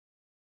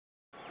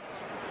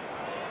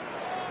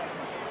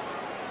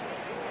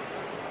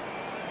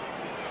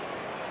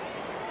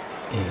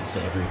Is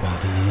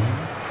everybody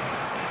in?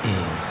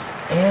 Is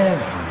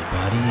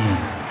everybody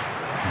in?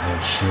 The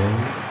show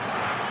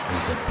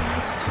is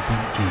about to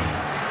begin.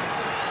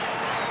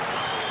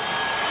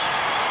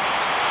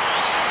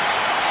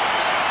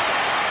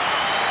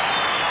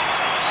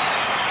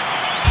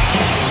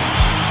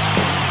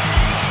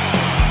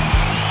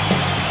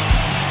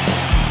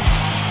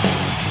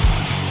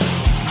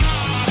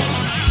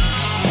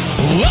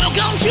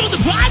 Welcome to the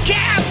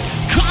podcast,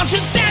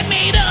 concerts that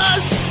made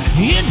us,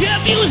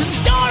 interviews and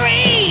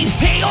stories,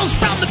 tales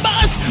from the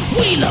bus.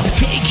 We love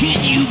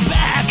taking you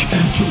back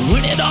to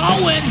when it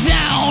all went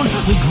down.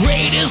 The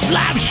greatest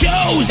live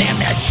shows and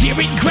that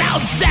cheering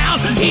crowd sound.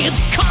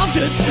 It's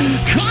concerts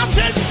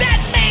that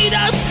made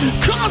us,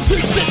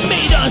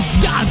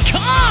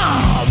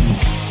 concertsthatmadeus.com.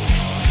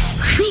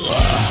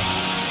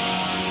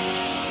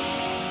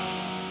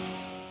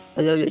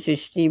 Hello, this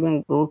is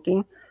Stephen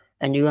Gawking,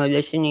 and you are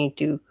listening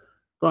to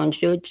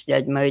Concerts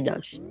That Made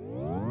Us.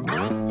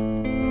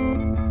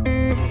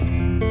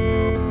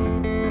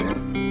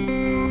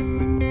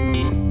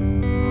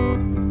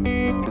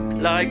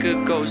 Like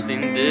a ghost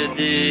in the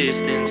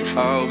distance,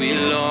 I'll be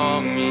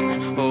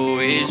longing,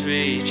 always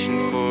reaching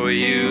for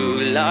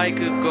you. Like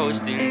a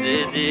ghost in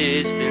the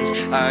distance,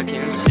 I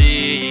can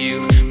see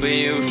you, but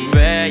you're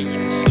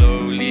fading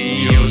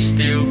slowly. You're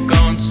still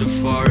gone so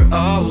far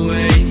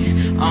away,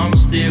 I'm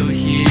still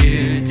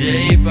here,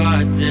 day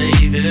by day.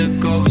 The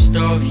ghost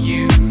of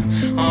you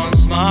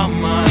haunts my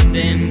mind,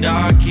 and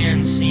I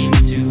can't seem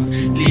to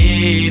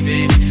leave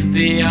it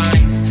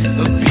behind.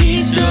 A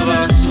piece of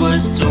us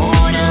was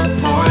torn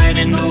apart,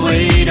 and the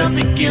weight of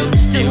the guilt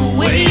still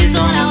weighs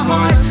on our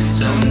hearts.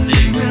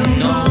 Someday we'll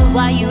know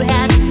why you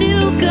had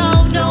to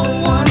go. No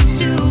one's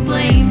to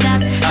blame.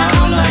 That's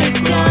how life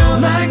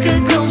goes. Like a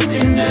ghost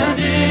in the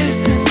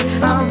distance,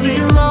 I'll be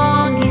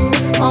longing,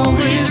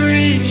 always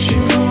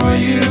reaching for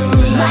you.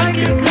 like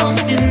a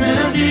ghost in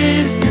the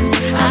distance.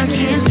 I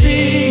can't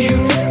see you,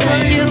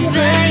 But you're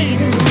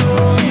fading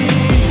slowly.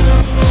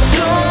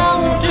 so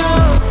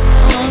dark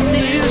on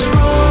this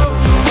road,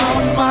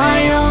 On my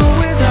own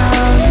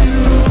without you,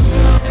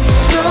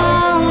 so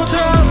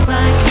dark I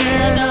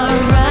cannot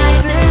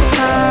write this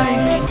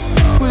night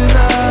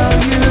without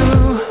you.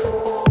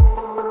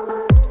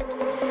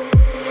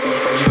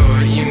 Your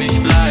image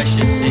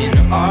flashes in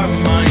our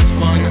minds,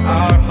 won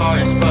our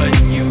hearts, but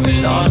you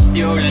lost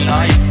your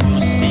life.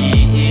 We'll see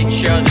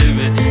each other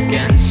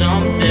again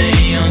someday.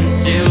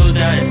 Until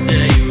that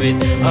day,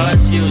 with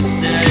us you'll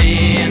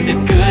stay, and the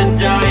good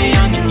die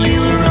young, and you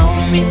were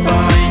only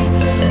fine.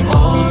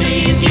 All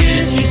these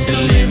years used to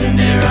live in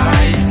their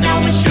eyes. Now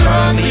we're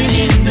struggling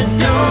in the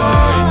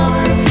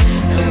dark,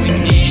 and we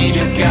need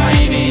your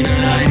guiding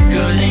light.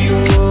 'Cause you,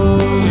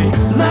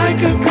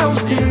 like a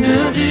ghost in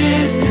the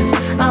distance,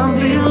 I'll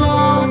be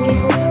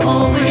longing,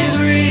 always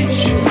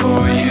reaching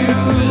for you.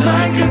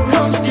 Like a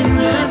ghost in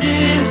the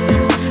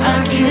distance, I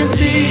can't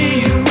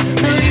see you,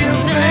 but you're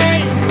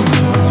fading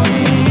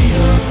slowly.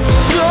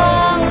 so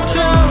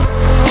dark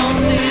on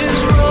this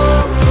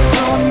road.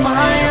 On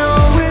my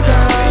own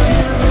without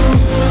you,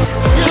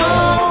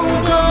 Don't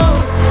go.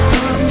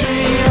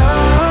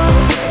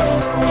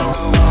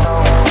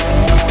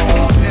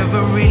 It's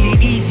never really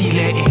easy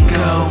letting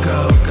go.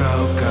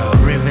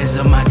 Rivers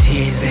of my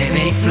tears, then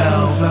they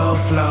flow.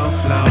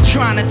 I'm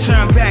trying to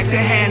turn back the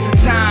hands of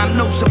time.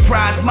 No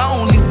surprise, my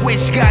only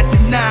wish got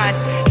denied.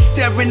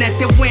 Staring at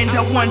the wind,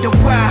 I wonder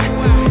why.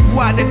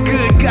 Why the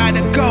good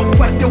gotta go,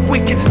 but the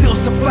wicked still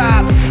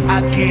survive.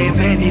 I'd give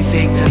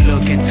anything to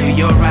look into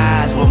your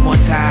eyes one more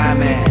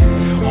time and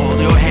hold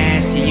your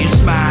hands, see you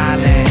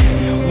smiling.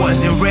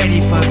 Wasn't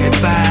ready for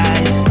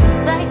goodbyes.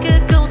 Like a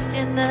ghost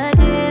in the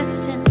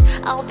distance,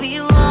 I'll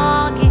be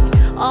longing,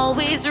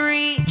 always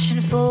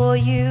reaching for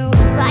you.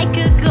 Like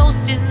a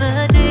ghost in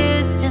the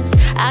distance,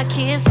 I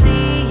can't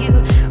see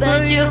you,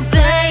 but you're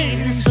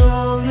fading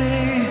slowly.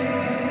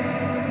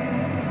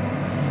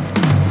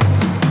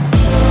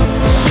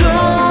 so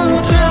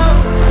dark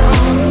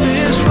on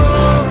this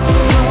road.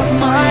 On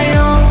my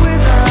own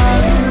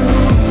without you,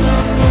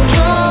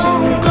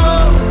 Don't go.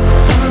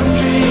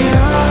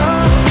 Andrea.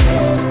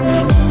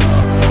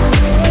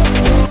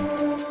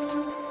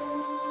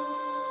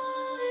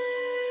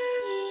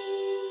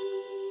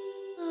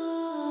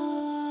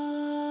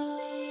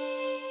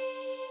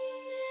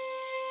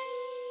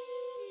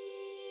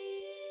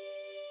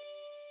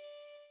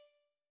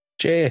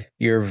 Jay,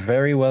 you're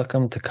very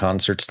welcome to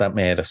Concerts That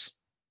Made Us.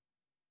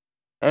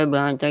 Hey,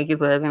 Brian, thank you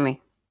for having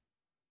me.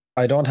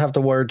 I don't have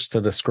the words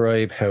to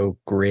describe how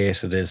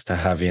great it is to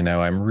have you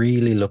now. I'm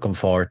really looking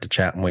forward to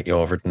chatting with you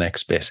over the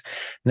next bit.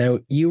 Now,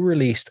 you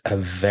released a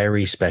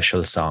very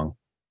special song,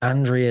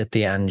 Andrea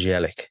the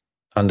Angelic,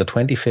 on the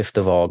 25th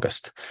of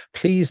August.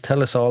 Please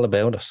tell us all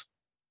about it.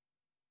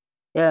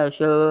 Yeah,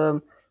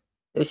 so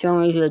the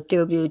song is a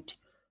tribute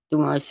to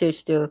my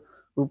sister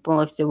who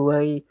passed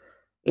away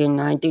in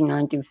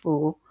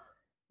 1994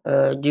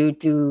 due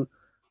to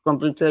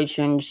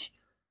complications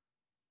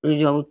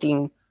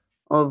resulting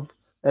of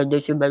a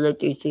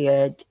disability she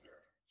had,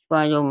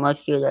 spinal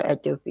muscular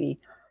atrophy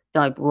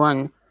type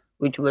 1,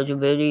 which was a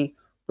very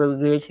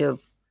progressive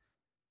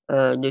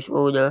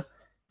disorder,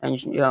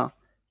 and yeah,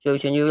 so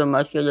it's a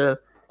neuromuscular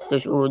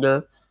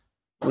disorder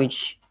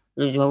which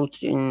results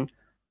in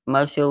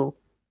muscle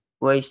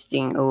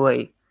wasting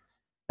away.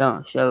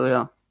 Yeah, so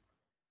yeah.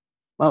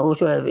 I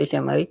also have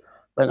SMA,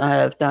 but I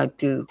have type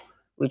 2,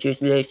 which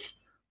is less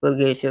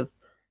progressive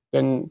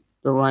than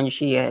the one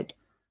she had.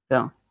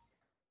 Yeah.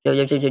 So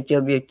this is a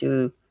tribute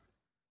to,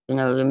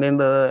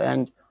 remember her,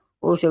 and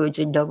also it's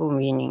a double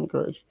meaning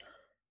because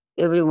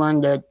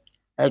everyone that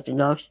has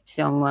lost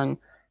someone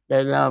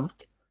they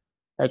loved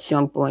at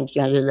some point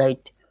can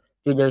relate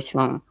to this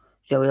song.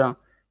 So yeah,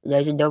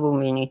 there's a double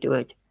meaning to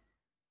it.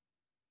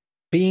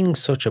 Being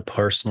such a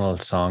personal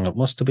song, it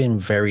must have been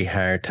very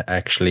hard to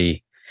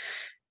actually,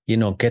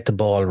 get the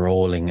ball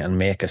rolling and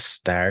make a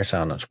start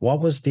on it.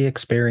 What was the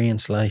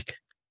experience like?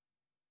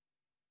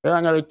 Yeah,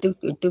 no, it took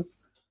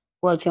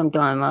quite some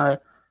time.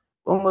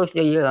 Almost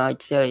a year,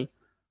 I'd say,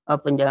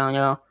 up and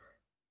down.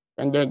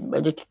 And then,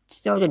 but it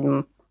started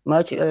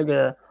much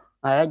earlier.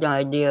 I had the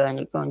idea and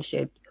the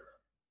concept,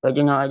 but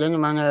I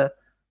didn't want to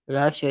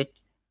rush it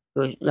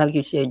because, like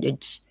you said,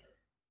 it's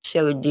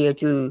so dear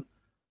to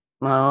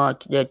my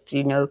heart that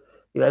you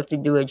have to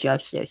do it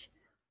justice.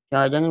 So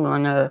I didn't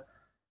want to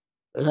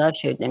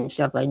rush it and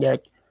stuff like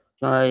that.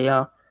 So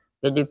I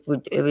really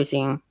put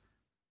everything,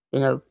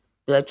 blood,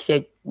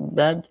 sweat,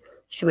 blood,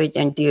 sweat,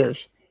 and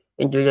tears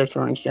into this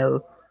one.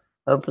 So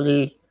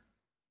hopefully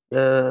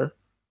the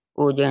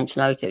audience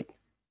likes it.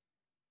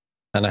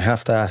 And I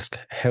have to ask,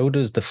 how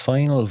does the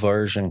final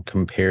version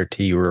compare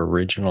to your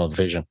original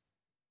vision?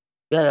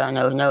 Yeah, I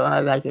know, no, I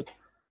like it.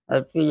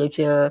 I feel it's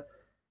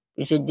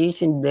a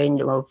decent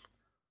blend of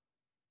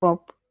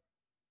pop,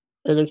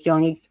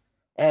 electronic,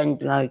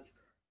 and like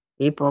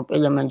hip hop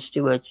elements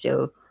to it.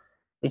 So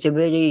it's a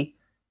very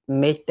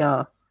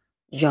meta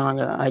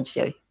genre, I'd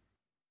say.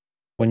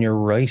 When you're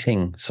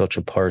writing such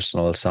a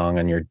personal song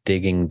and you're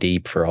digging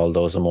deep for all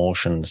those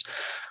emotions,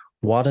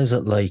 what is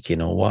it like?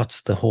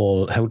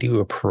 How do you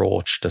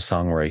approach the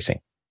songwriting?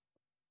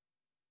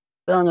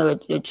 I don't know,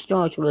 it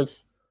starts with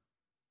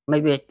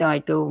maybe a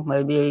title,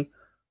 maybe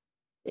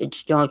it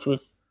starts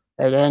with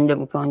a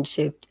random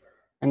concept,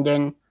 and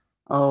then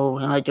I'll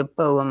write a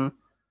poem,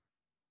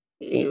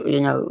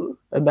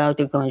 about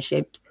the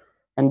concept,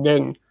 and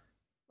then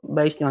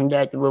based on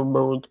that we'll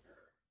build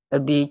a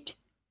beat,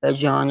 a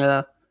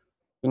genre,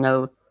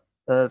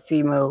 a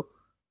female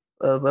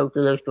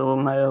vocalist or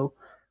male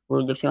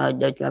will decide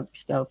that type of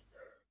stuff,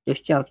 the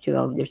structure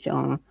of the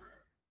song,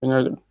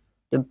 the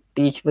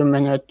beats per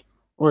minute,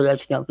 all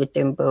that stuff, the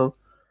tempo.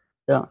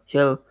 Yeah,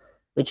 so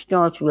it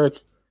starts with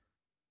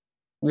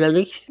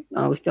lyrics.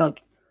 I'll start,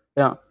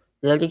 yeah,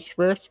 lyrics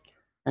first,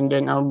 and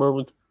then I'll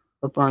build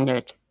upon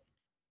that.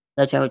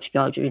 That's how it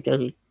starts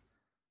usually.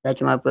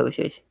 That's my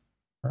process.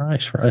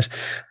 Right, right.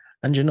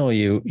 And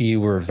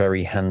you were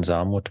very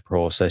hands-on with the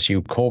process.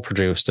 You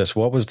co-produced it.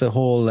 What was the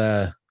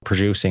whole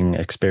producing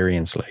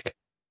experience like?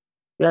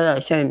 Yeah,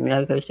 same.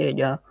 Like I said,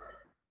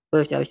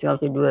 first I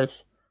started with,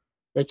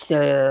 let's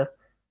say,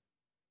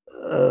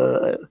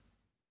 uh,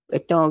 a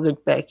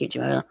target package.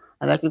 I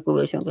like to call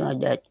it something like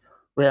that,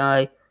 where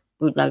I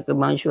put like a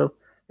bunch of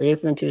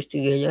references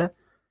together,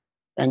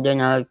 and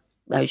then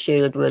I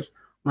share it with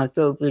my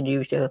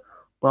co-producer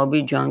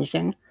Bobby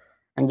Johnson,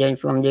 and then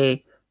from there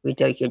we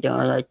take it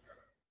on. Like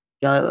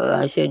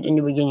I said in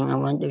the beginning, I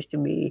want this to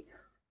be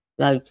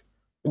like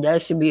it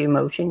has to be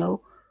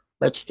emotional,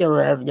 but still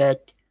have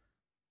that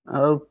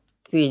hope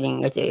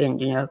feeling at the end.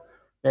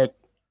 That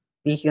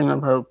beacon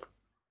of hope.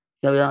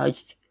 So yeah,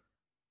 it's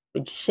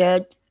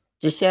sad.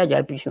 It's a sad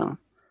happy song,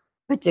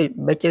 but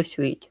they're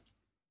sweet.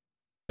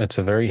 It's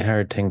a very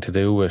hard thing to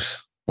do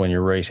with when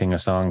you're writing a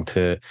song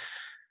to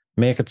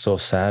make it so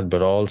sad,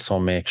 but also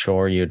make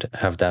sure you'd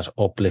have that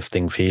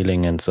uplifting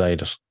feeling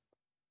inside it.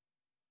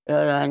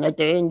 And at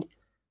the end,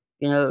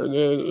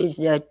 it's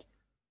that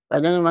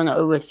I don't want to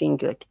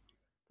overthink it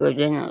because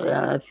then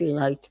I feel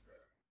like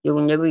you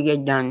will never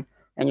get done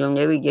and you'll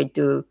never get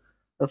to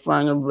a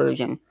final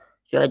version.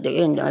 So at the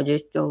end, I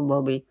just told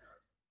Bobby,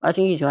 I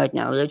think he's right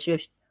now. Let's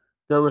just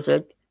go with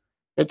it.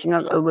 Let's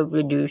not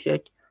overproduce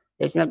it.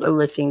 Let's not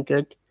overthink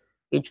it.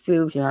 It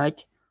feels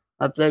right.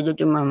 I played it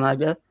to my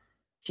mother.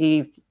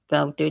 She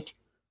felt it.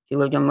 She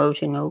was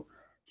emotional.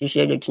 She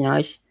said it's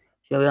nice.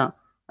 So yeah,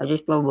 I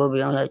just told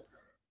Bobby, I'm like,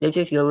 let's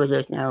just go with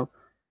this now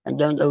and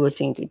don't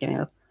overthink it.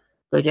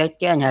 Because that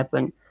can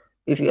happen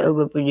if you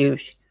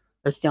overproduce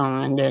a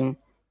song and then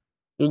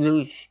you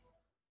lose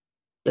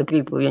the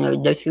people,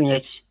 that's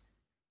units.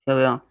 So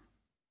yeah.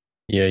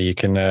 Yeah, you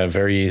can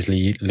very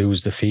easily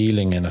lose the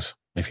feeling in it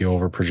if you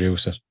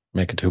overproduce it,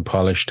 make it too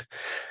polished.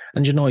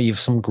 And you've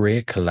some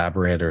great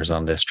collaborators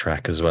on this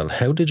track as well.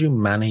 How did you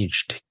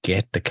manage to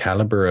get the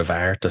caliber of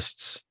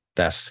artists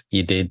that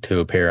you did to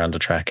appear on the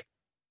track?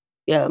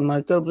 Yeah,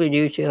 my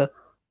co-producer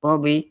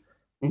Bobby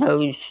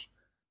knows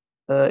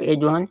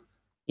Edwan.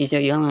 He's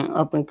a young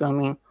up and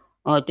coming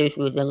artist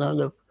with a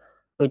lot of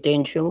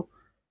potential.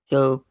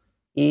 So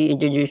he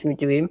introduced me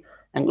to him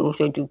and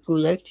also to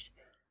Kulex.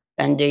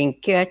 And then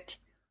Kat,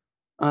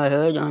 I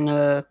heard on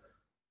a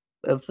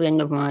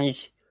friend of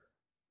mine's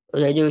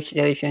radio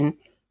station.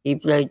 He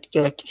played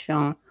that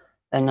song,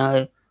 and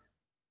I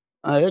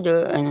heard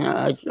her, and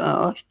I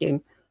asked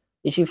him,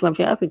 "Is she from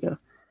South Africa?"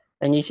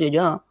 And he said,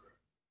 "Yeah,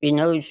 he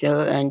knows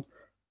her." And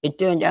it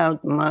turned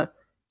out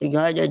the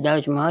guy that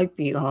does my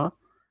PR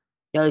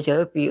does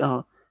her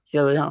PR.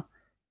 So yeah,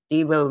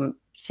 Devo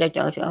set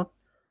us up,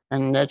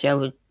 and that's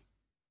how it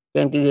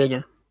came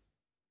together.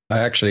 I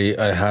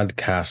had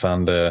Kat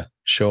on the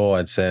show,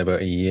 I'd say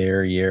about a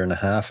year and a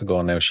half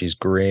ago now. She's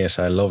great.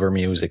 I love her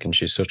music and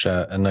she's such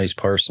a nice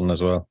person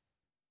as well.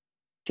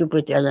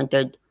 Super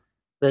talented,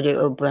 very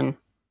open,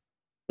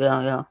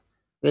 yeah,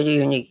 very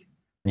unique.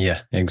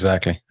 Yeah,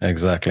 exactly.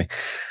 Exactly.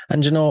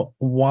 And you know,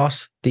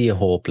 what do you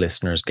hope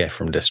listeners get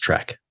from this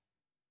track?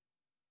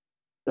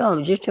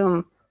 Well, just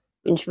some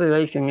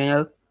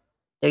inspiration,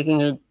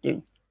 taking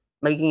it,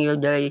 making your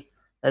day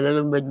a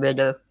little bit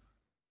better,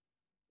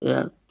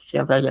 yeah,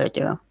 stuff like that,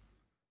 yeah.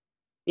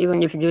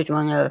 Even if you just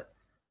wanna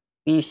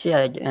be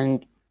sad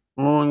and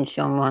mourn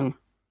someone,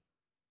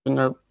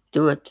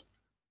 do it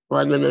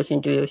while you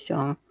listen to your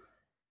song.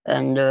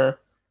 And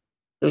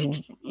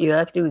 'cause you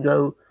have to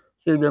go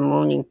through the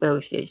mourning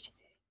process.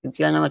 You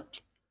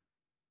cannot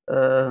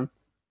uh,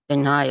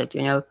 deny it,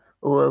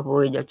 or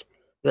avoid it.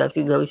 You have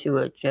to go through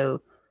it.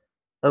 So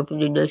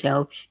hopefully this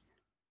helps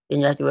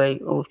in that way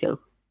also.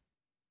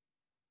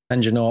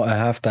 And you know, I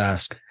have to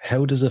ask,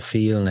 how does it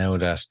feel now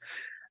that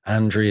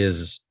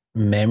Andrea's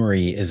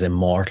memory is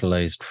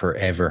immortalized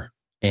forever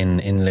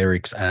in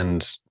lyrics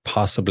and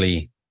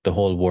possibly the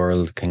whole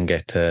world can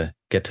get to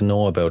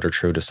know about her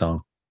through the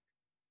song?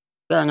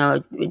 Yeah,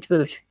 no, it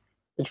feels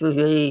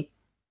really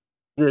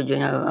good,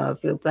 I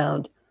feel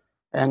proud.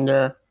 And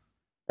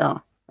yeah,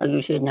 like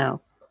you said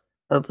now,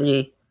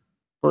 hopefully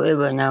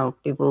forever now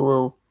people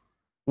will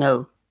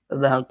know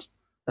about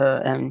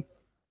her and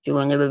she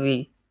will never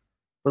be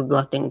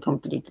forgotten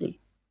completely.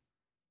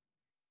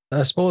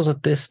 I suppose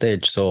at this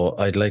stage, so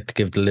I'd like to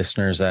give the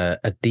listeners a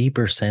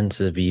deeper sense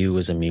of you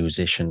as a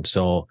musician.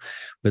 So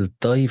we'll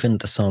dive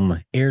into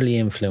some early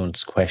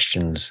influence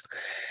questions.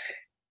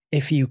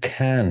 If you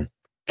can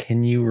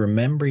you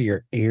remember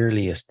your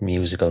earliest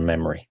musical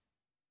memory?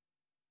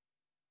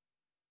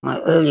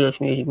 My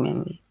earliest music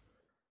memory.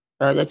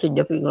 That's a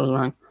difficult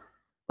one.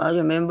 I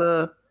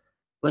remember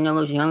when I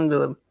was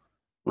younger,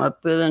 my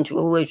parents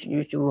always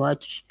used to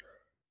watch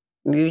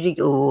music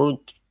award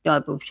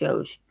type of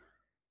shows.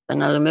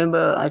 And I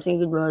remember, I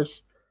think it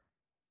was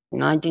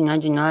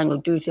 1999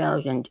 or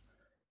 2000,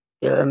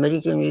 the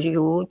American Music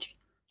Awards,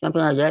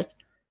 something like that,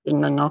 in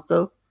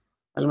Monaco.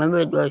 I remember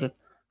it was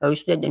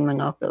hosted in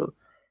Monaco.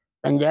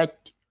 And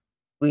that,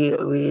 we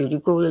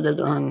recorded it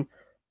on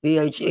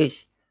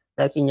VHS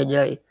back in the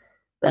day.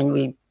 And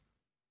we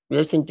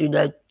listened to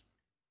that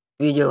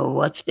video,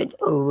 watched it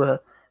over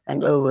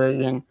and over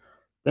again.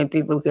 When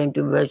people came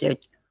to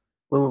visit,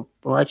 we'll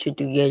watch it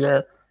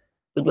together.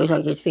 It was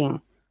like a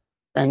thing.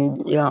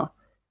 And yeah,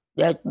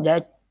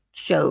 that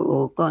show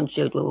or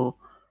concert or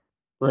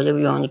whatever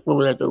you want to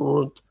call it,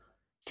 award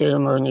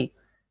ceremony,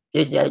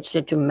 just had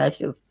such a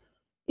massive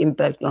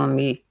impact on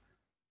me.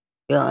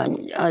 Yeah,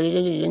 and I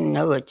really didn't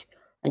know it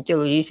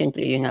until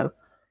recently. And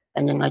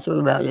then I thought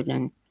about it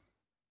and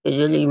it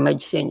really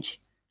made sense.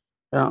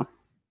 Yeah.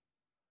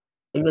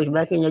 It was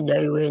back in the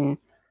day when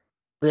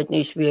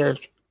Britney Spears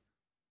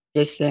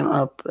just came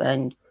up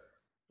and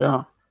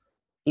yeah,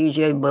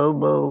 DJ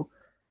Bobo,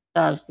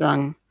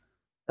 Tascan,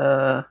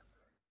 uh,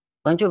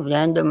 bunch of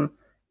random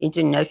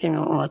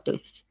international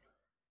artists.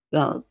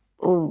 Yeah,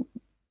 all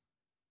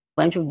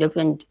bunch of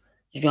different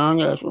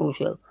genres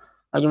also.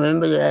 I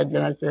remember they had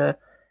like a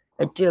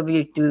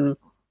tribute to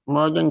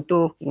modern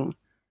talking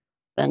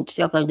and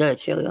stuff like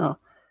that. So yeah,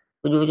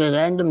 it was a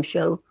random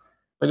show,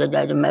 but it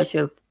had a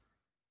massive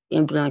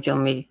influence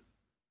on me.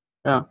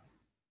 Yeah.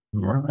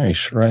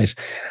 Right, right.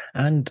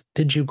 And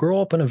did you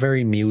grow up in a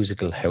very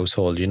musical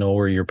household? You know,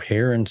 were your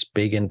parents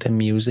big into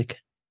music?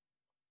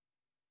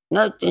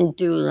 Not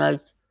into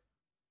like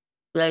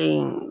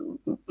playing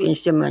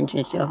instruments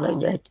and stuff like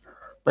that.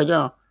 But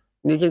yeah,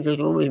 music has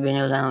always been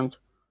around.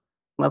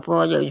 My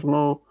father is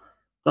more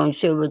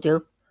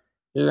conservative.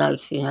 He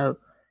likes,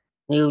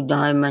 Neil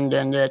Diamond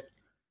and that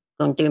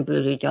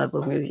contemporary type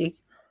of music.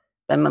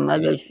 And my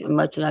mother is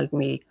much like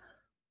me,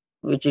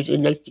 which is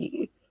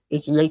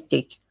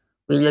eclectic.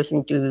 We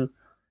listen to a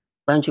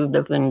bunch of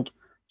different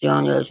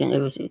genres and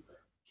everything.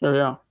 So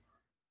yeah,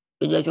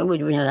 it has always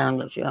been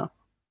around us, yeah,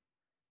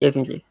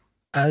 definitely.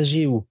 As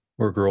you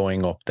were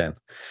growing up then,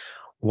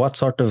 what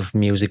sort of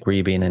music were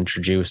you being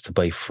introduced to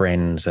by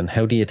friends, and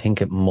how do you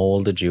think it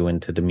molded you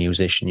into the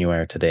musician you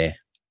are today?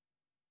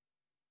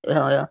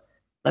 Yeah.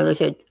 Like I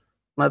said,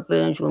 my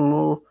parents were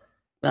more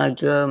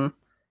like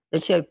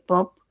let's say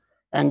pop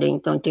and then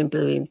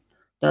contemporary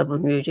type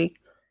of music.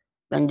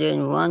 And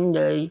then one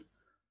day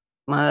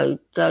my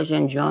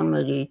cousin Jean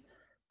Marie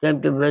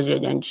came to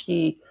visit and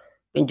she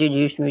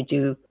introduced me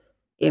to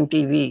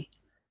MTV.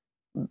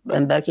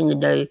 And back in the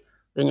day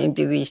when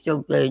MTV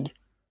still played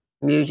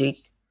music,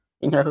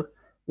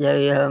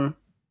 they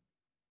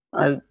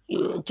I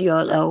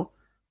TRL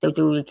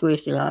Total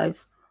Request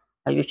Live.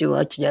 I used to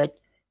watch that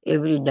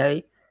every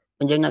day.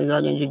 And then I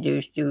got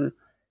introduced to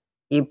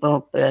hip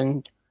hop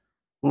and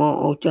more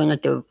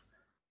alternative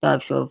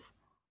types of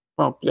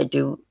pop that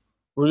you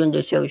wouldn't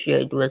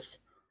associate with,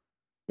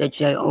 let's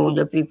say,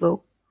 older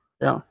people.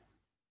 Yeah.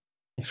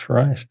 That's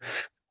right.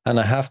 And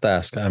I have to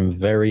ask, I'm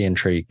very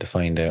intrigued to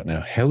find out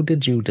now, how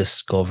did you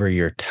discover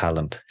your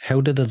talent?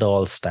 How did it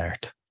all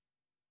start?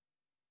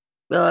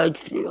 Well, I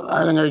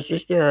don't know, it's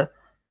just a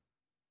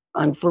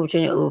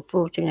unfortunate or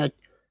fortunate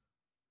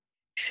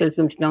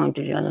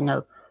circumstances. I don't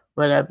know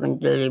what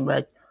happened really,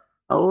 but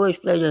I always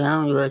played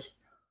around with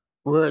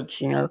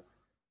words,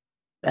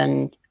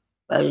 and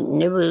I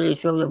never really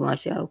thought of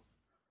myself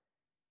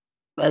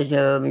as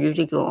a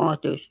musical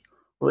artist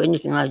or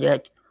anything like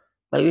that.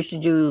 I used to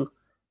do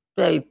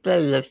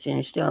playlists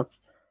and stuff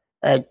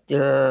at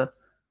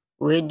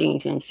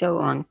weddings and so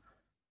on,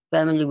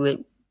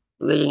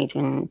 weddings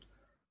and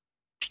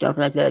stuff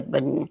like that.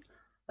 But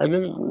I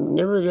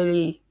never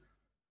really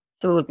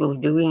thought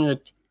of doing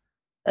it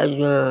as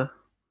a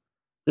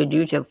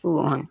producer full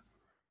on.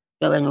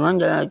 So and one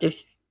day I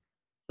just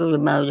thought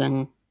about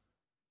and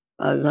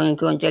I got in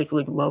contact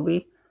with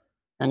Bobby,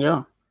 and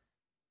yeah,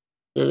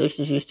 the rest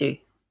is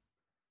history,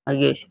 I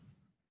guess.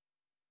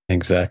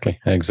 Exactly,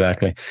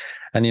 exactly.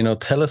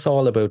 And tell us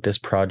all about this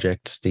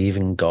project,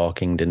 Stephen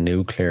Gawking, the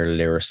nuclear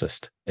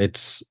lyricist.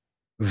 It's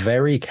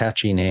very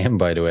catchy name,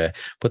 by the way.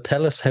 But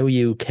tell us how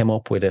you came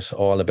up with it,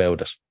 all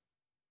about it.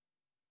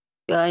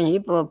 Yeah, in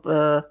hip hop,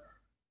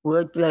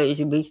 wordplay is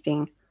a big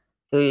thing.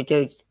 So you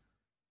take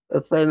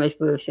a famous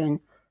person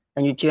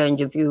and you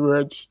change a few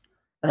words,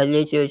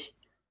 letters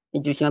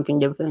into something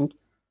different.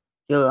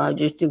 So I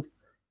just took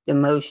the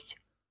most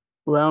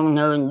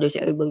well-known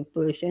disabled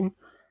person,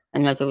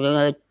 and I thought, all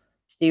right,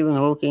 Stephen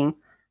Hawking,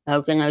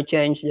 how can I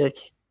change this?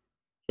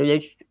 So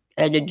let's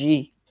add a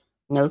G,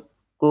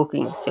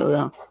 Hawking. So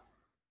yeah,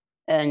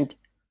 and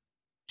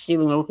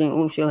Stephen Hawking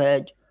also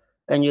had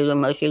a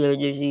neuromuscular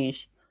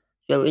disease.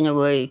 So in a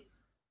way,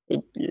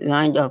 it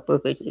lined up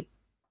perfectly.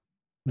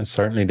 It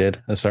certainly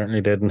did. It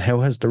certainly did. And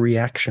how has the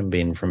reaction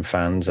been from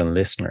fans and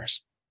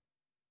listeners?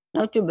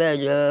 Not too bad.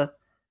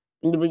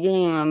 In the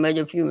beginning, I made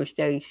a few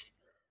mistakes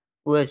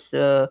with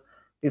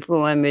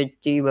before I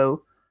met Tebow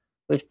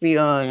with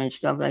PR and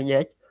stuff like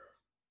that.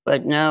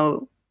 But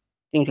now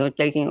things are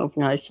taking off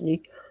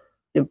nicely.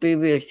 The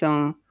previous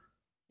song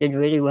did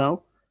really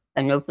well,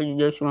 and hopefully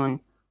this one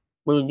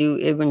will do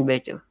even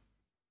better.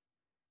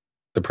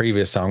 The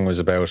previous song was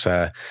about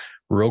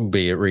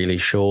rugby. It really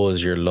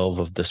shows your love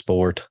of the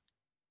sport.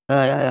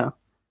 Yeah,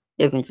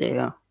 definitely,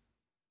 yeah.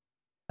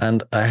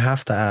 And I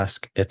have to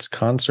ask, it's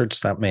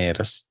concerts that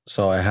made us.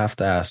 So I have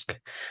to ask,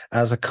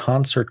 as a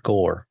concert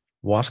goer,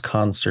 what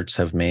concerts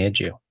have made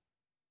you?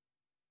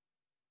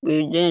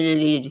 We didn't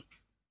really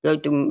go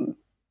to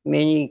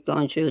many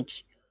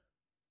concerts,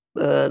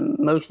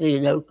 mostly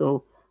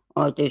local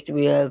artists.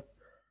 We had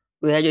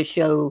a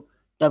show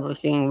type of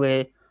thing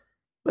where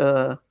it's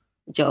an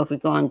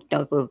Afrikaans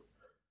type of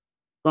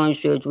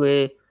concert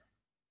where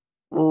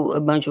a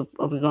bunch of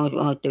Afrikaans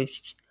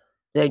artists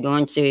played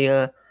once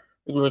it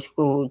was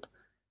called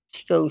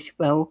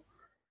Spell.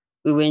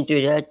 We went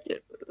to that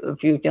a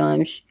few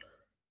times,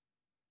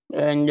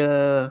 and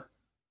a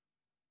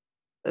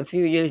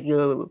few years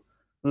ago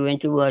we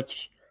went to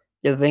watch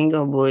the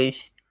Venga Boys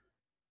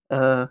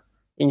uh,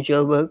 in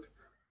Joburg.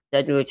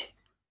 That was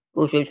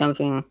also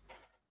something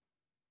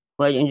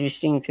quite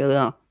interesting to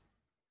learn.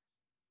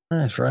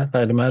 That's right.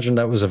 I'd imagine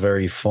that was a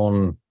very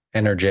fun,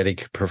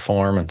 energetic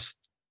performance.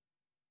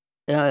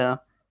 Yeah.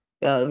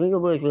 Venga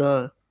Boys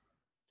were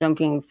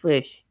something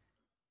fresh,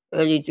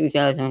 early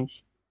 2000s.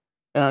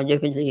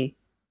 Definitely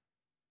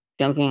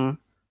something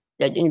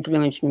that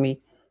influenced me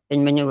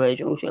in many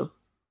ways also.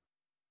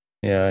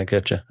 Yeah, I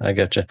get you. I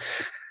get you.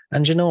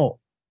 And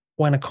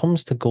when it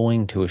comes to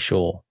going to a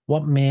show,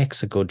 what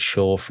makes a good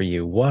show for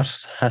you?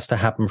 What has to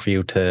happen for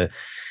you to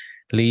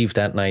leave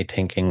that night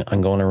thinking,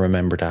 I'm going to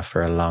remember that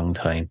for a long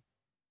time?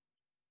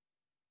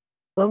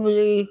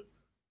 Probably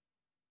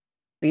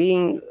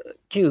being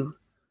true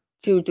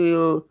to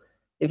your,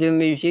 if you're a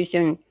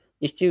musician,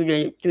 is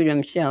to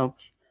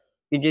themselves.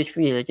 You just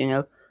feel it.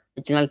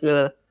 It's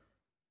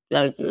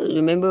like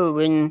remember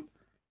when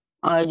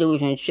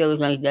idols and shows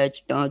like that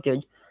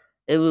started,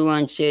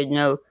 everyone said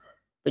no,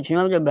 it's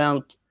not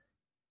about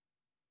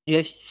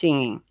just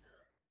singing.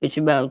 It's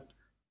about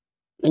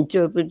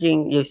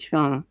interpreting the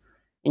song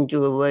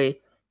into a way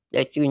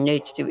that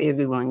unites to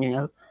everyone.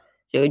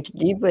 So it's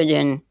deeper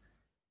than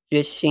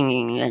just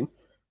singing, and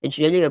it's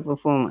really a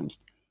performance.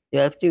 You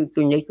have to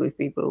connect with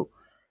people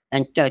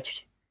and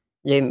touch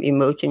them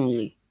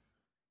emotionally,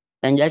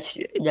 and that's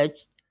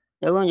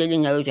no one really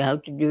knows how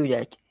to do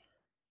that.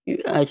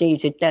 I think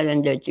it's a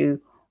talent that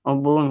you are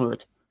born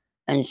with,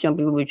 and some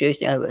people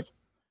just have it.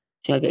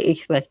 It's like an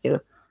X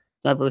factor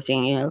type of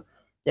thing,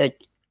 that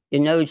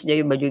it's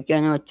there, but you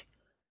cannot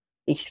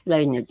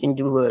explain it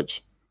into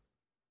words.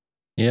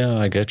 Yeah,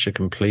 I get you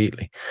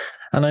completely.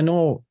 And I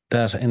know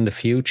that in the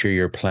future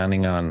you're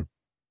planning on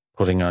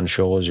putting on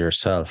shows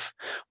yourself.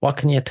 What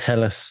can you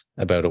tell us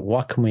about it?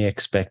 What can we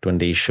expect when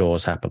these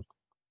shows happen?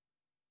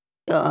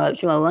 So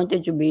I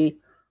wanted to be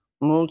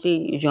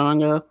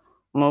multi-genre,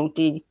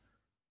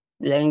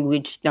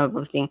 multi-language type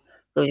of thing.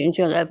 Because in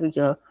South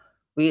Africa,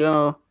 we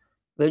are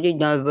very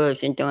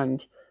diverse in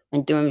terms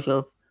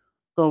of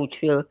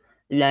culture,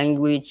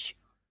 language,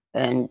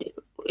 and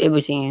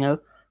everything.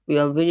 We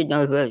are very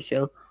diverse.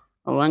 So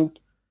I want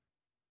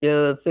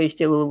the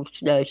festival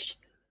slash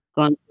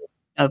concert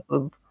type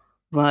of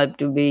vibe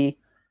to be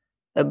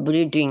a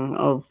breeding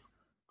of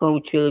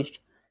cultures,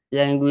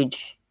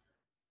 language,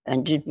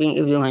 and just bring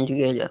everyone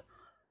together.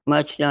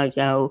 Much like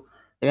how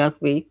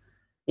rugby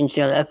in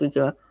South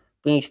Africa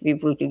brings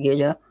people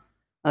together,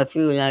 I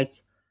feel like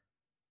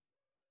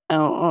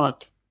our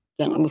art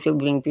can also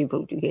bring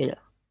people together.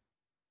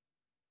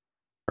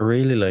 I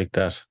really like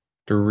that.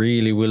 There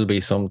really will be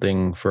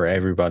something for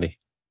everybody.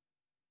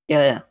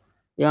 Yeah,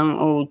 young,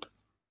 old,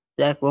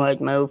 black,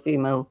 white, male,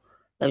 female,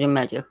 doesn't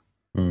matter.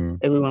 Hmm.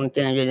 Everyone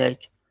can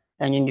relate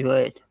and enjoy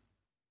it.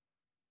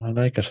 I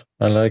like it.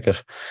 I like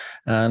it.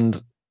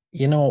 And,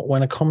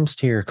 when it comes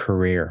to your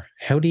career,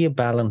 how do you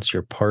balance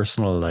your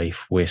personal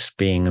life with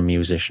being a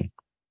musician?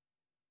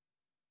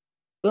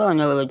 Well,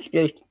 no, it's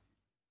just,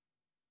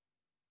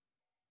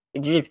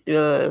 it's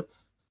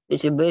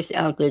the best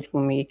outlet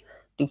for me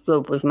to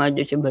cope with my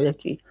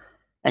disability,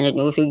 and it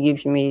also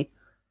gives me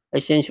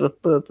a sense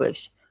of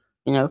purpose,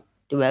 to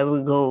have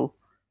a goal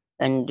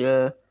and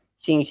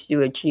things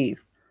to achieve.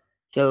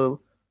 So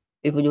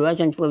if it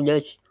wasn't for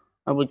this,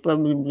 I would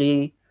probably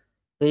be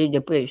very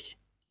depressed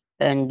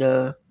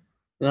and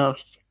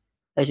lost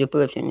as a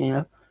person.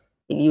 It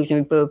gives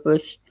me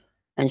purpose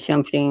and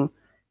something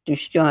to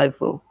strive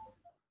for.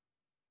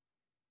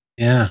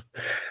 Yeah.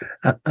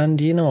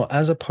 And,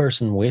 as a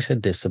person with a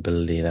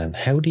disability, then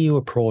how do you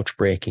approach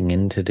breaking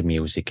into the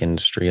music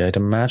industry? I'd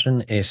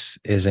imagine it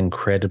is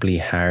incredibly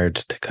hard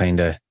to kind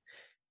of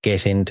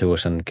get into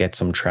it and get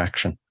some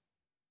traction.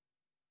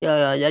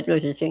 Yeah, that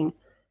was the thing.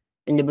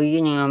 In the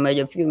beginning, I made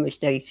a few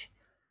mistakes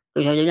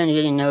because I didn't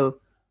really know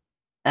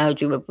how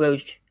to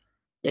approach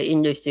the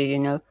industry.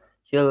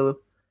 So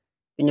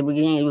in the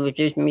beginning, it was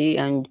just me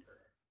and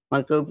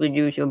my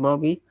co-producer,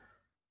 Bobby.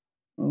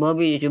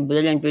 Bobby is a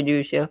brilliant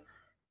producer,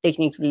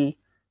 technically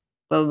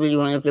probably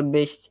one of the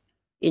best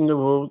in the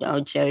world, I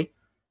would say.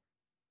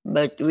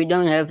 But we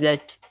don't have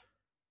that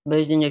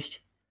business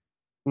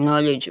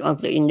knowledge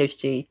of the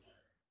industry.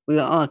 We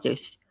are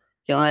artists.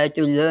 So I had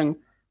to learn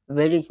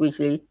very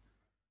quickly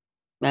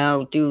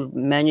how to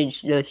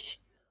manage this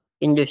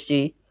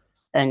industry.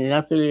 And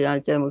luckily,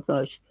 I came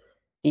across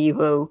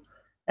Evo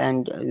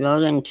and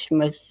Lauren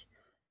Smith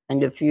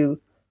and a few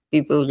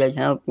people that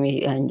helped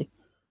me. And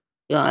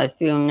yeah, I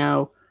feel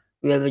now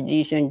we have a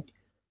decent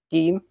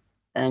team.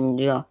 And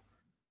yeah,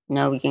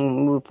 now we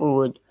can move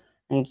forward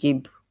and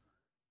keep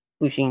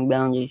pushing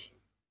boundaries.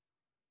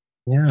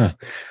 Yeah.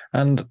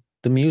 And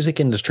the music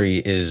industry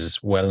is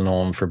well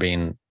known for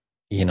being,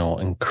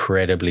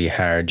 incredibly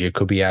hard. You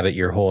could be at it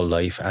your whole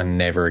life and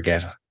never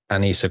get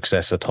any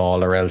success at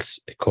all, or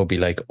else it could be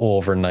like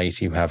overnight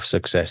you have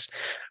success.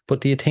 But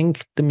do you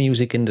think the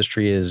music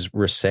industry is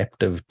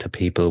receptive to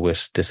people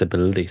with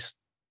disabilities?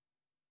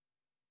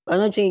 I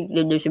don't think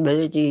the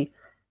disability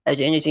has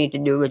anything to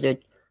do with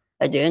it.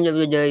 At the end of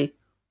the day,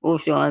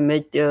 also I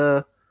met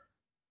a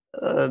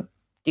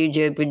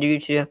DJ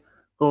producer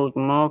called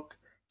Mark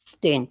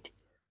Stent.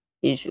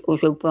 He's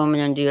also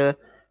prominent here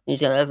in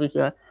South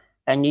Africa,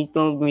 and he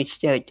told me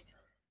straight,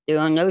 there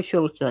are no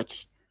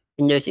shortcuts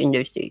in this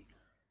industry.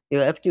 You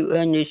have to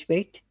earn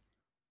respect,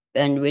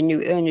 and when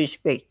you earn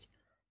respect,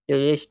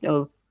 the rest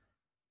of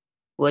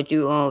what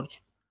you are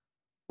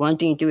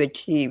wanting to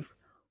achieve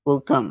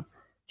will come.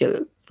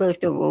 So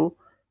first of all,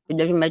 it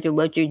doesn't matter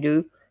what you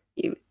do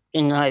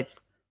in life,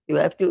 you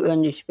have to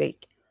earn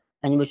respect,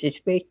 and with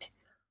respect,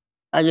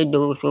 other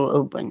doors will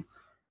open.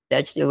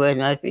 That's the way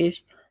life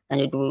is,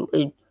 and it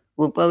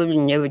will probably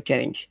never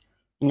change.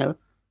 You know,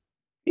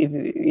 if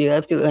you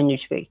have to earn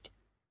respect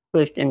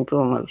first and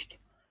foremost,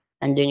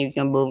 and then you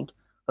can build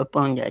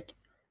upon that.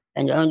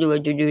 And the only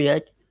way to do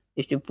that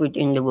is to put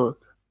in the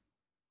work.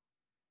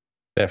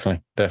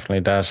 Definitely,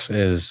 definitely. That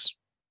is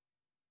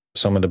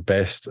some of the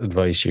best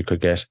advice you could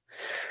get.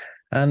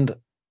 And,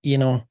 you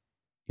know,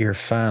 your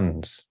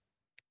fans,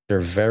 they're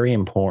very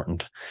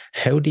important.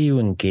 How do you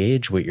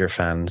engage with your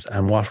fans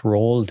and what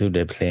role do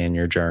they play in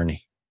your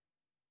journey?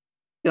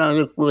 Yeah,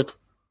 look good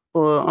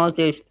for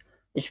artists,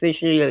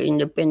 especially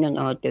independent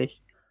artists.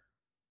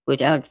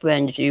 Without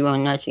friends, you are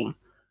nothing.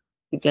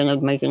 You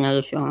cannot make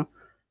another song.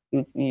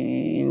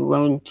 You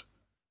won't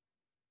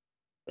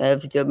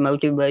have the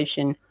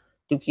motivation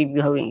to keep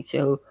going.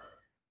 So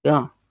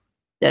yeah,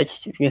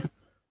 that's yeah,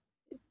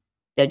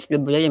 that's the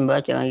bread and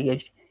butter, I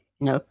guess.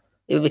 You know,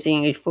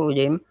 everything is for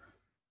them,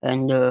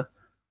 and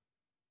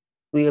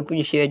we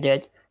appreciate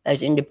that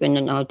as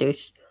independent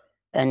artists.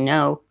 And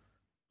now,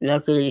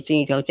 luckily,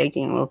 things are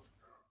taking off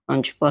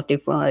on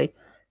Spotify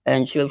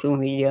and social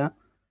media.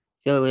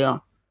 So yeah,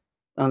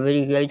 I'm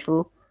very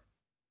grateful.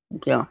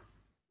 Yeah,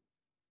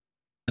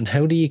 And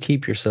how do you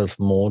keep yourself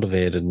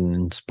motivated and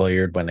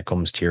inspired when it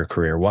comes to your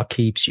career? What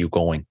keeps you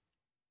going?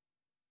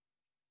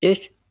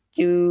 just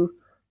to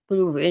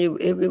prove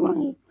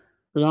everyone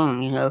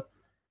wrong, you know,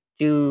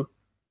 to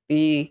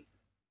be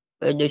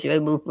a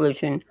disabled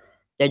person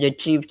that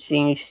achieved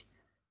things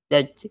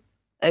that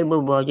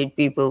able-bodied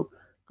people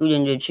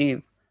couldn't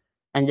achieve.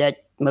 And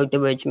that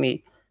motivates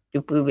me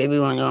to prove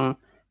everyone wrong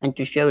and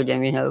to show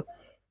them, you know,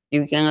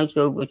 you cannot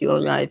go with your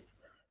life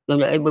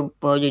from an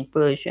able-bodied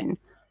person.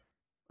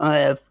 I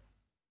have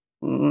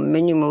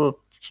many more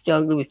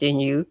struggles than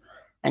you,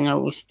 and I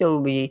will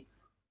still be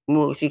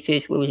more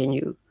successful than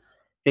you.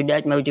 So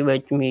that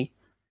motivates me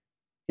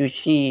to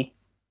see,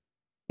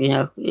 you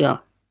know, yeah,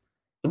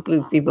 to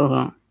prove people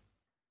wrong.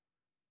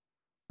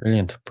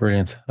 Brilliant,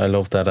 brilliant. I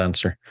love that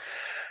answer.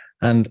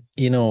 And,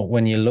 you know,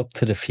 when you look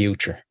to the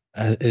future,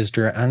 is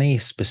there any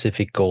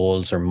specific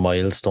goals or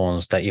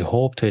milestones that you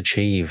hope to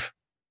achieve?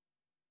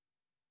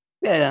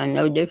 Yeah,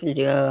 no,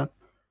 definitely.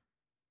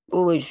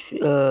 Always,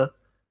 as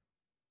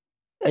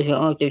an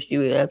artist,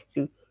 you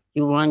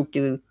want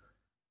to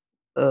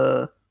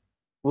uh,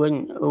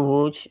 win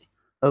awards,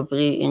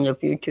 hopefully in the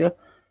future.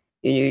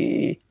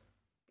 It,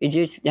 it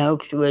just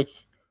helps with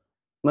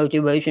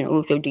motivation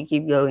also to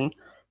keep going,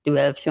 to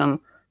have some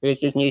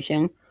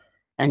recognition.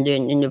 And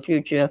then in the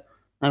future,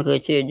 like I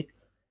said,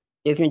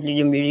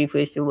 definitely the music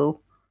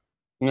festival,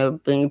 you know,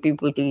 bringing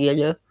people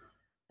together.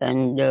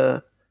 And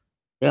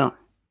yeah,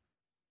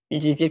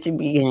 this is just the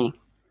beginning.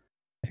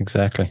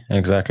 Exactly,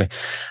 exactly.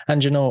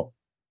 And, you know,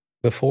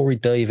 before we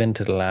dive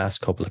into the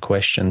last couple of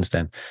questions,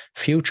 then,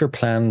 future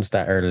plans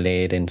that are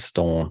laid in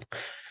stone.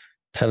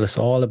 Tell us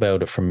all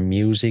about it, from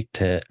music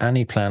to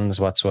any plans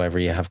whatsoever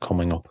you have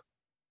coming up.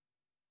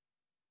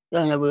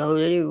 Yeah, no, we're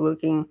already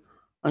working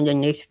on the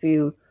next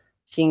few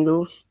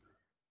singles.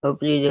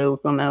 Hopefully they will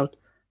come out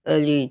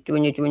early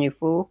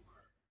 2024.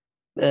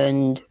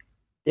 And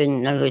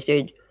then, like I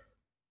said,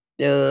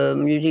 the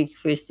music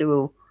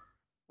festival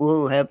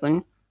will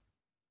happen.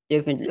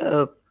 Definitely,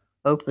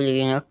 hopefully,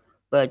 you know.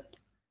 But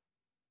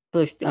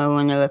first, I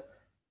want to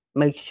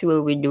make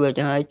sure we do it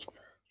right.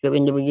 So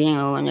in the beginning,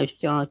 I want to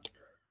start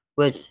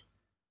with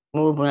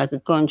more of like a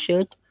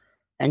concert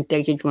and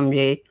take it from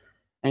there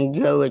and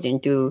grow it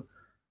into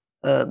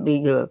a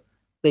bigger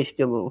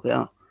festival.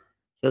 Yeah.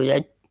 So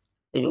that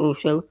is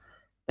also,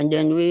 and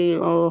then we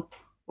are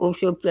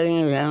also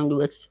playing around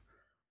with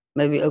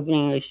maybe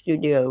opening a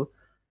studio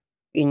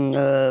in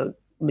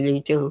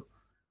Belito,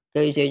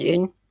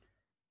 KZN,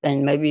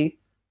 and maybe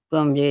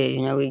from there,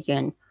 you know, we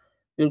can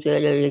look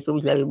at a little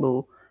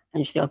label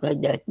and stuff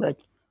like that. But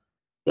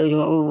those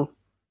are all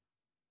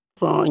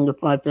far in the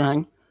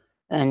pipeline.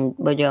 And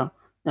but yeah,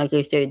 like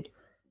I said,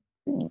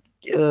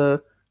 uh,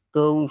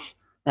 goals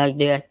like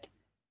that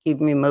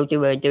keep me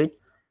motivated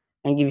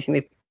and gives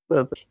me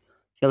purpose.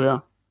 So yeah.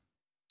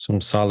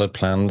 Some solid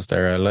plans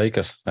there. I like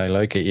it. I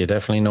like it. You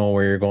definitely know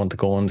where you're going to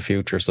go in the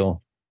future.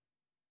 So,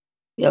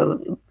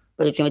 So,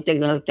 but it's gonna take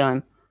a lot of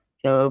time.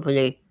 So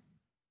hopefully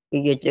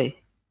we get there.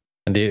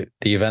 and do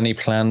you have any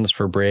plans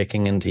for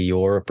breaking into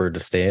Europe or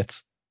the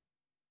States?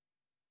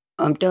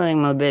 I'm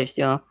trying my best,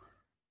 yeah.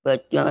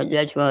 But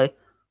that's why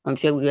I'm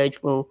so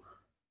grateful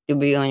to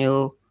be on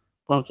your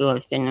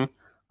podcast, and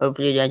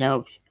hopefully that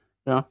helps.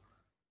 Yeah.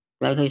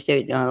 Like I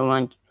said, I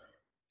want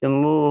the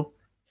more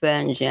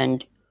fans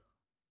and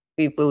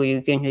people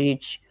you can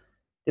reach,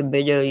 the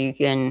better you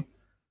can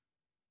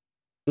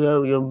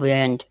grow your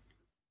brand.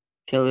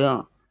 So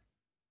yeah,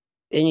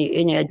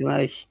 any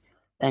advice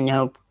and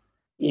help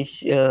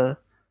is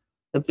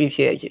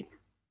appreciated.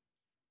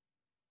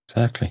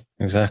 Exactly,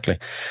 exactly.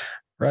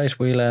 Right,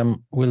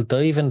 we'll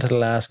dive into the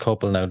last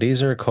couple now.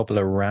 These are a couple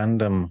of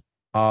random,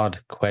 odd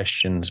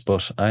questions,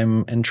 but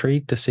I'm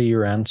intrigued to see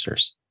your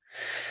answers.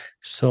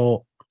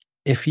 So,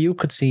 if you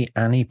could see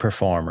any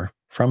performer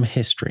from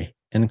history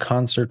in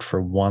concert for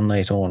one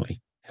night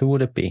only, who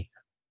would it be?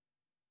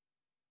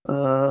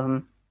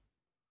 Um,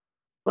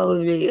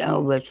 Probably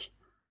Elvis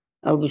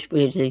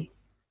Presley.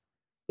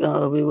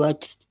 We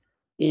watched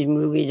his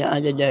movie the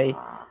other day,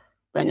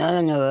 but I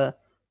don't know.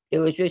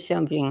 There was just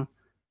something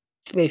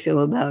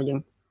special about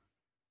him,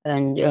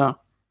 and like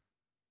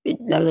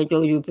I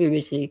told you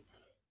previously,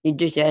 he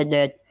just had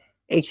that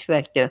X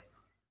factor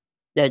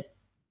that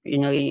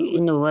in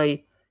a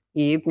way,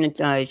 he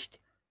hypnotized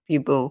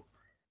people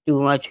to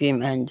watch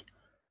him and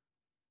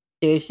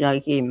taste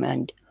like him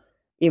and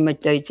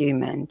imitate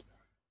him, and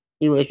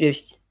he was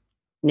just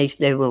next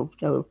level.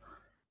 So,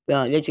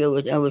 yeah, let's go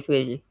with Elvis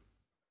Presley.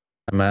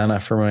 A man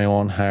after my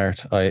own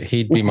heart.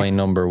 He'd be my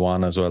number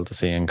one as well to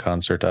see in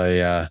concert.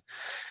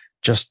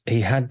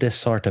 He had this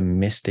sort of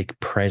mystic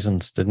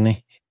presence, didn't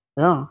he?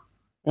 Yeah,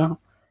 yeah.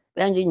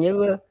 And he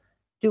never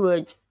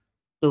toured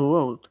the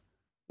world.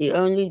 He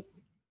only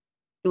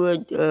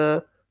toured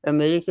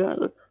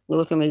America,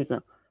 North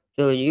America,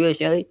 so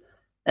USA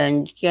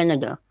and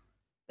Canada.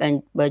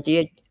 And but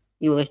yet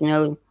he was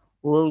known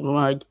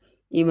worldwide.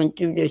 Even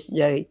to this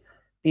day,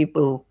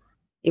 people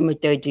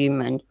imitate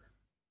him, and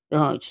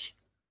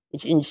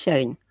it's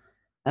insane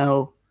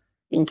how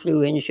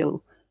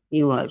influential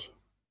he was.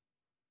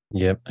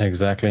 Yep,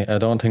 exactly. I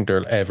don't think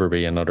there'll ever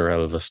be another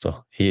Elvis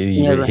though.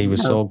 He Never, he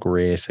was no, so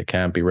great, it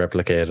can't be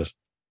replicated.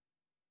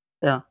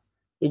 yeah.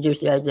 He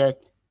just had that.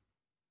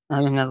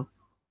 I don't know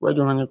what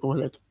you want to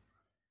call it.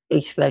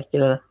 X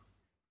Factor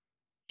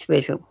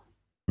special.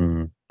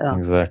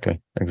 Exactly.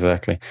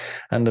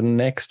 And the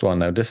next one,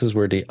 now this is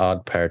where the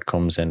odd part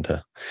comes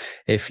into.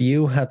 If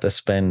you had to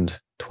spend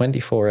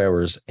 24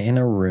 hours in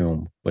a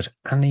room with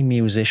any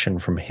musician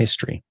from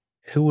history,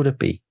 who would it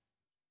be?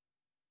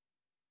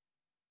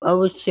 I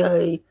would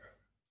say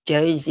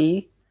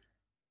Jay-Z,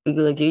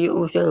 because he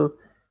also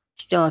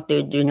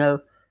started,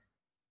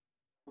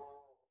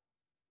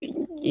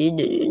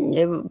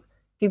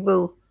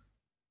 people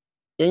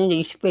didn't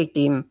expect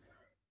him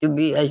to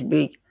be as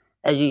big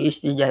as he is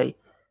today.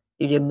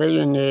 He's a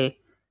billionaire,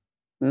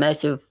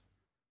 massive,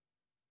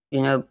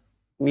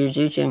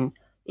 musician,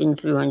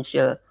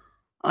 influencer,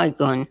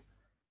 icon.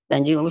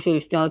 And he also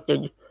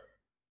started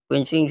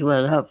when things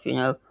were rough,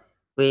 where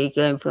he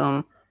came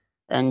from,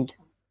 and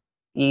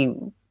he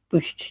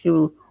pushed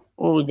through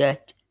all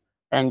that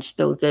and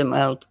still came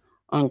out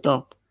on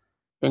top,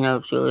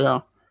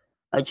 So,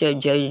 I'd say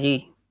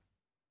Jay-Z.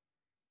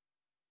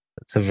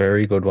 It's a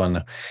very good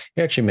one.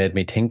 You actually made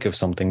me think of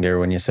something there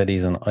when you said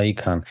he's an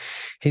icon.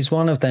 He's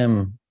one of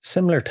them,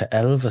 similar to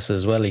Elvis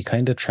as well. He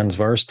kind of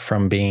transversed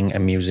from being a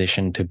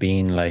musician to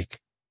being like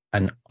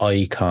an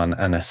icon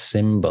and a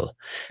symbol.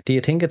 Do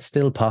you think it's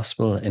still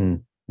possible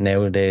in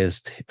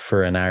nowadays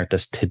for an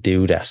artist to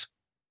do that?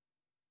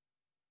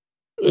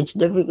 It's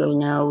difficult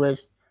now with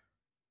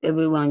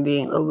everyone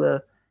being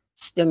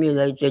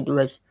overstimulated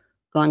with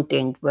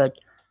content, but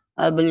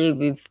I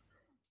believe if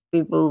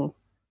people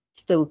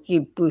still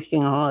keep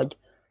pushing hard,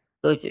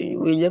 because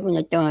we live in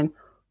a time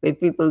where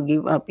people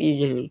give up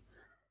easily.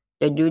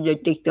 They do the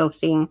TikTok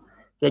thing,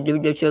 they do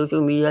the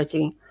social media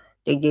thing,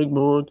 they get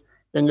bored,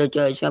 then they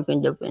try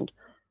something different.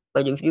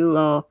 But if you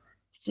are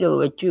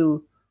still a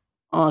true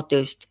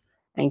artist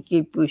and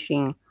keep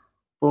pushing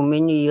for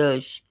many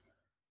years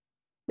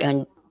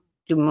and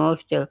to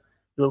master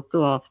your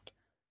craft,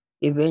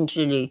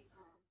 eventually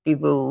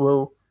people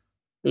will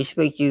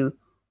respect you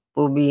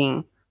for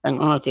being an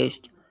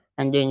artist,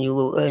 and then you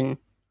will earn,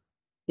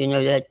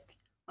 that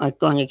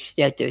iconic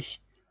status.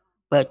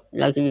 But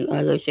like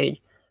I said,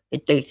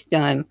 it takes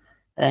time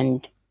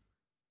and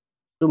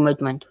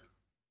commitment.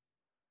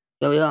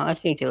 So yeah, I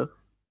think so.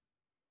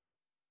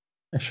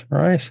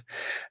 Right.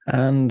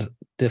 And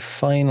the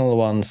final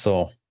one,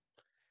 so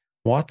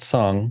what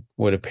song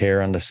would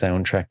appear on the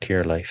soundtrack to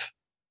your life?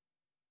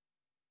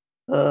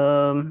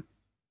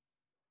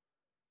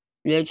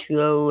 Let's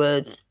go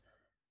with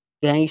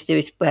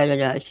Gangster's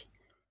Paradise.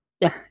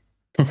 Yeah.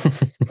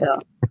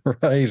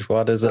 Right.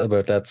 What is it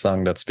about that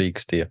song that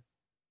speaks to you?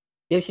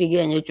 Just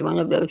again, it's one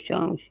of those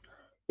songs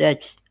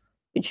it's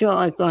so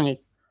iconic.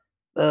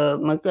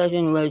 My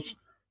cousin was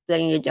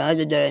playing it the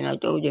other day, and I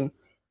told him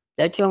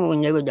that song will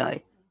never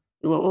die.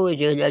 You will always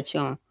hear that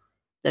song.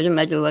 Doesn't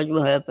matter what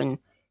will happen,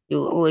 you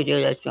will always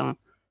hear that song.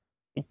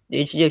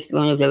 It's just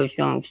one of those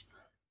songs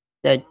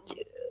that,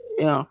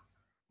 not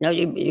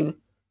even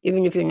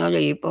if you're not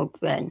a hip hop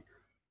fan,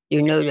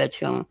 you know that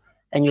song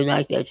and you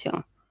like that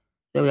song.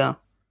 So yeah,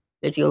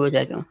 let's go with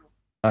that song.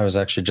 I was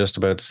actually just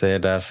about to say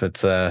that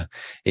it's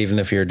even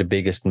if you're the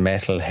biggest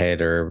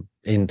metalhead or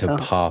into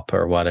pop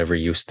or whatever,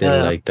 you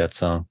still like that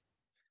song.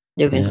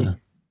 Definitely.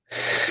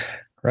 Yeah.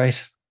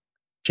 Right.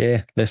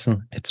 Jay,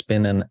 listen, it's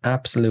been an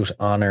absolute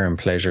honor and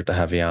pleasure to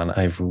have you on.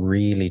 I've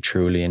really,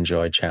 truly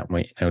enjoyed chatting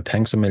with you. Now,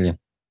 thanks a million.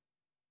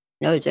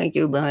 No, thank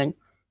you, Brian.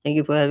 Thank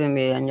you for having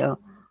me, and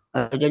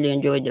I really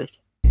enjoyed this.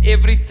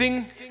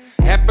 Everything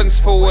happens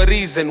for a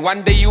reason.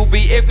 One day you'll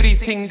be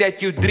everything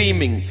that you're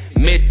dreaming.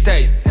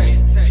 Meditate.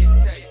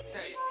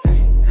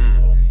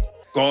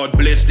 God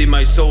blessed in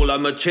my soul,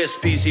 I'm a chess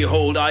piece he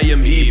hold, I am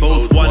he.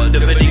 Both one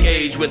defending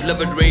age with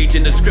livid rage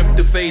in the script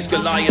to face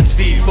Goliath's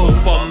FIFO.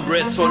 From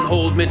breaths on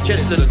hold, mid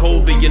chest and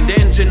Kobe and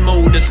dancing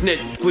mode is knit.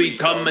 We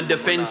come and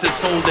defense is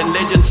sold and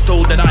legends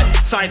told that I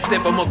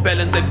sidestep them off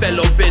balance, they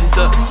fellow bent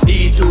the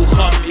need to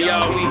come.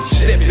 Yeah, we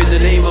step in the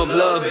name of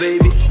love,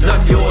 baby,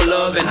 not your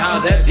love and how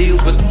that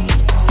deals with.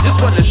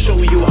 Just wanna show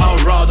you how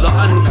rather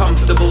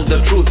uncomfortable the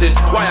truth is.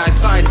 Why I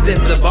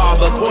sidestep the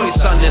barber boy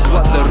son is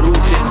what the root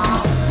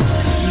is.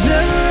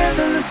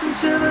 Never ever listen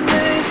to the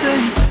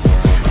naysayers.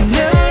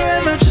 Never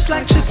ever just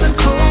like Tristan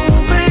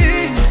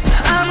Colby.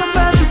 I'm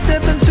about to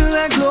step into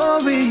that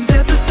glory.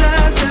 Step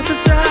aside, step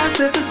aside,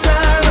 step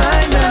aside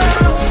right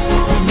now.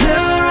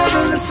 Never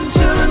ever listen to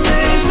the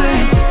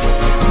naysayers.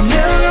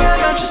 Never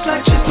ever just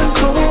like Tristan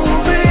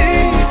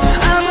Colby.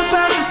 I'm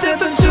about to step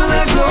into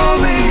that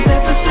glory.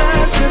 Step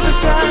aside, step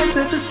aside,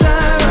 step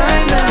aside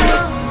right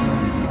now.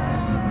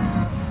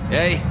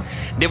 Hey.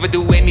 Never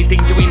do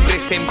anything to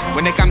impress them.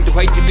 When they come to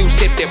hate you do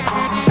step them.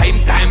 Same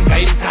time,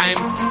 game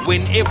time.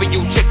 Whenever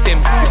you check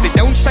them. If they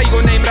don't say your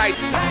name right,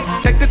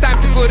 take the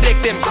time to correct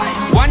them.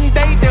 One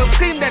day they'll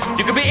scream that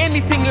you can be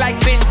anything like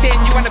Ben 10.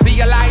 You wanna be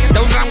a lion,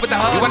 don't run with the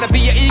herd. You wanna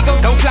be an eagle,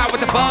 don't fly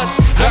with the birds.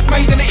 God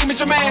made in the image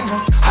of man.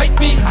 Hate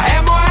me, I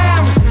am who I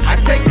am. I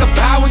take a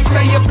bow and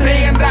say a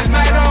prayer and write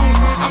my wrongs.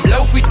 I'm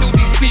loafy to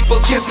these people,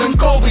 just and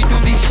Kobe to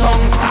these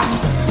songs.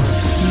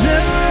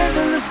 Never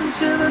ever listen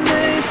to the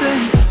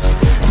naysayers.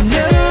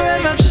 Never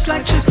ever just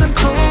like Tristan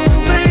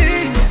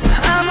Colby.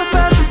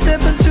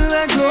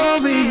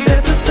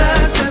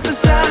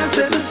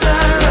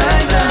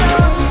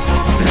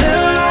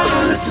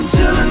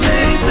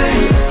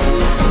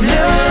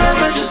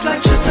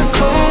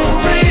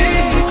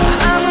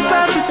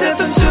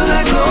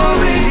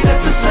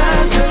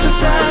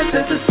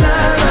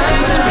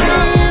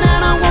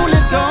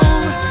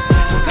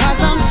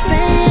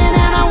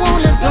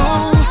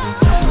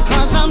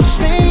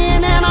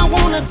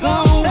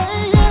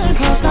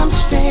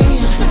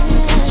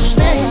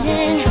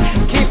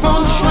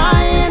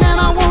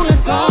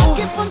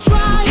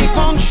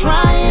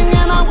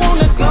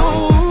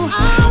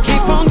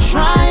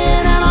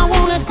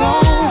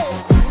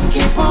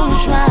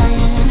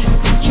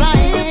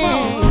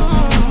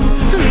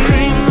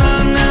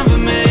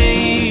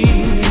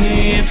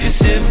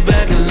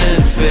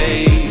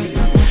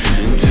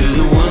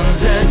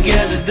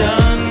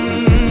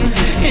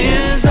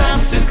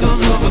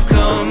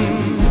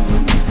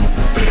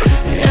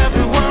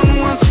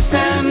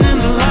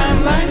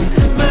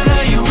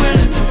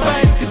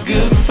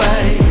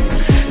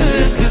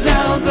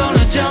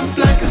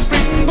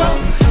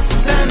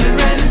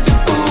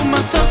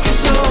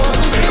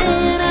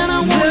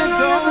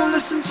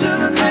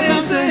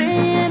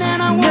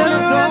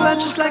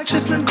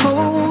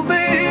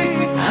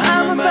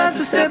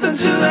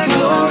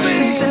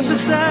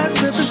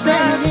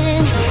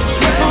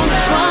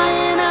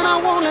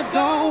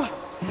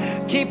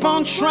 Keep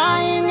on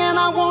trying and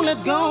I won't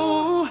let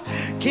go.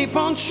 Keep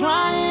on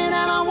trying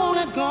and I won't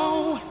let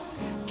go.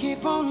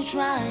 Keep on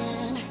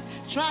trying,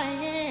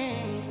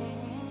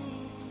 trying.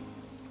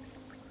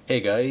 Hey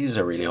guys,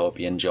 I really hope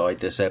you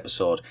enjoyed this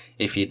episode.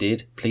 If you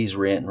did, please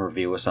rate and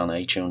review us on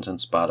iTunes and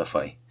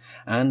Spotify.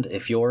 And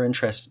if you're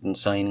interested in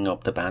signing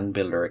up to Band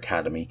Builder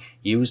Academy,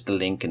 use the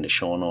link in the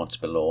show notes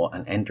below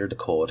and enter the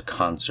code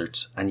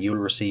CONCERTS and you'll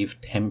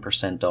receive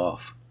 10%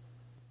 off.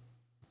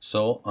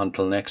 So,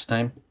 until next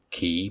time,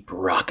 keep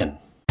rocking.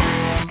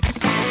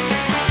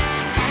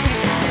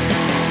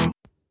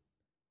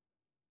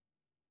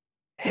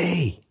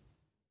 Hey,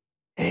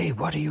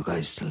 what are you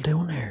guys still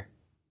doing here?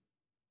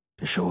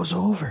 The show's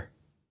over.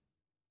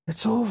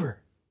 It's over.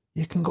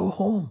 You can go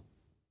home.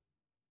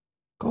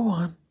 Go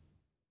on.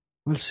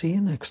 We'll see you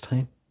next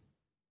time.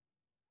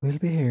 We'll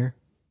be here.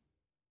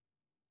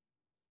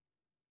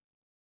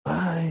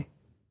 Bye.